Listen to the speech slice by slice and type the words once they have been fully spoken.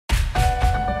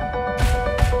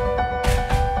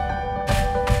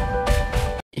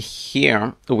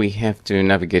here we have to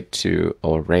navigate to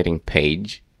our rating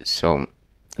page. So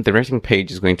the rating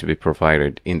page is going to be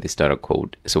provided in the starter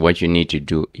code. So what you need to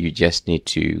do, you just need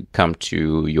to come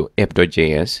to your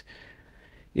app.js.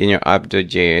 In your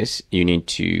app.js, you need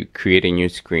to create a new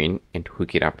screen and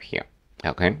hook it up here.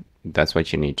 Okay, that's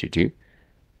what you need to do.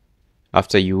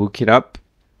 After you hook it up,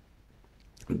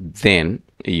 then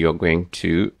you're going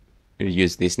to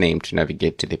use this name to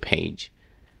navigate to the page.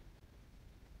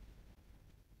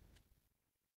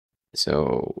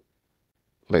 So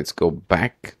let's go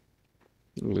back.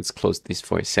 Let's close this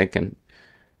for a second.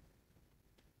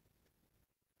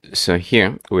 So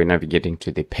here we're navigating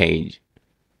to the page.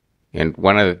 And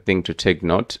one other thing to take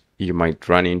note, you might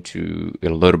run into a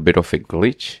little bit of a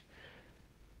glitch.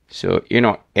 So,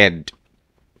 add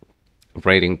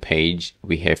rating page,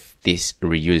 we have this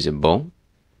reusable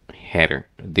header.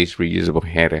 This reusable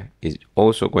header is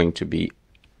also going to be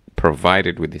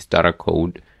provided with the starter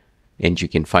code, and you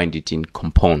can find it in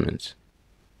components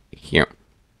here.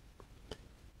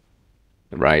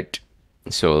 Right,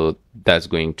 so that's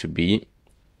going to be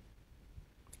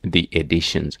the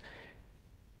additions.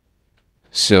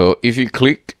 So if you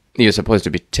click, you're supposed to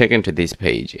be taken to this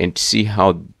page and see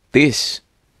how this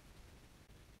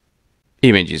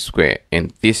image is square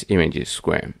and this image is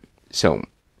square. So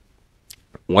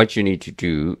what you need to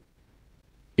do,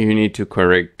 you need to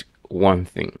correct one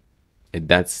thing, and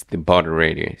that's the border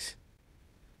radius.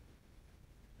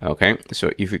 Okay,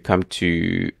 so if we come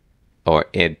to our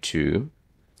add to,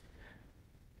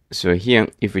 so here,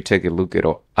 if we take a look at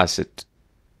our asset,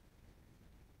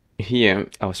 here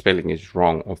our spelling is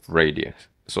wrong of radius.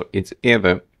 So it's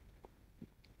either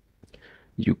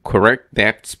you correct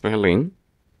that spelling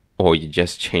or you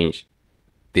just change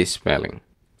this spelling.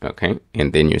 Okay,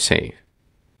 and then you save.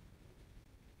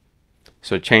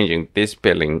 So changing this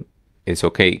spelling is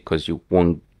okay because you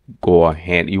won't go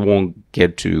ahead, you won't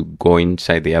get to go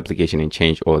inside the application and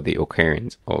change all the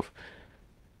occurrence of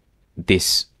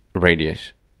this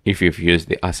radius if you've used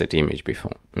the asset image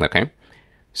before. Okay,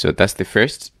 so that's the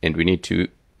first, and we need to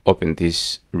open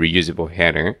this reusable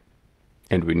header,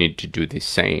 and we need to do the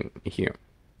same here,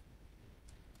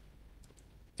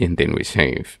 and then we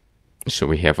save. So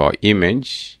we have our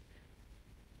image,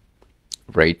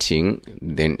 rating,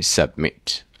 then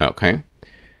submit. Okay,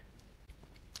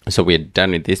 so we're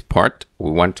done with this part.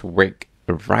 We want to work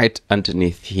right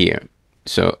underneath here.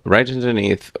 So right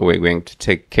underneath, we're going to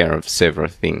take care of several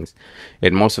things,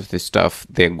 and most of the stuff,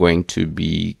 they're going to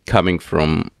be coming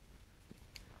from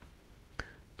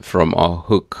our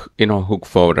hook. In our hook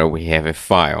folder, we have a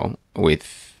file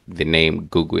with the name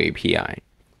Google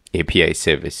API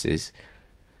services.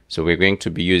 So we're going to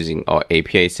be using our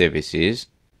API services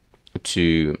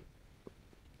to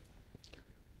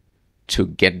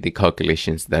get the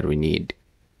calculations that we need.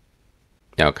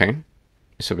 Okay,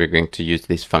 so we're going to use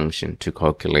this function to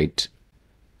calculate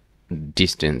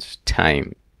distance,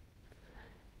 time,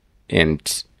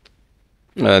 and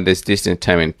this distance,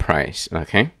 time, and price.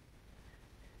 Okay,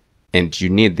 and you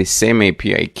need the same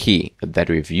API key that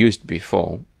we've used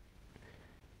before,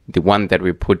 the one that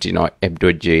we put in our is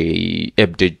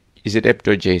it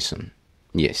app.json?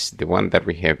 Yes, the one that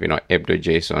we have in our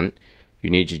app.json. You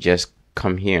need to just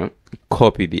come here,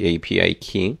 copy the API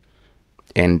key,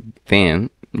 and then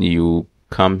you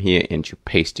come here and you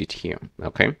paste it here.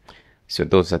 Okay, so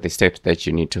those are the steps that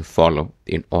you need to follow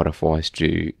in order for us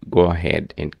to go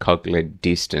ahead and calculate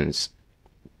distance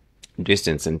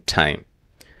and time.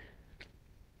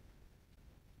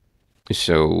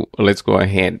 So let's go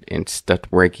ahead and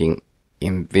start working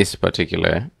in this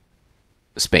particular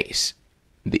space,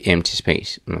 the empty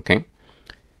space. Okay,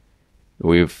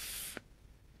 we've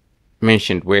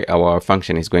mentioned where our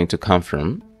function is going to come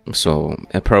from, so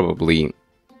probably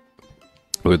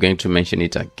we're going to mention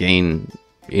it again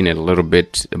in a little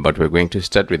bit, but we're going to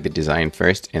start with the design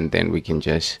first, and then we can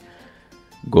just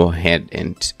go ahead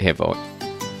and have our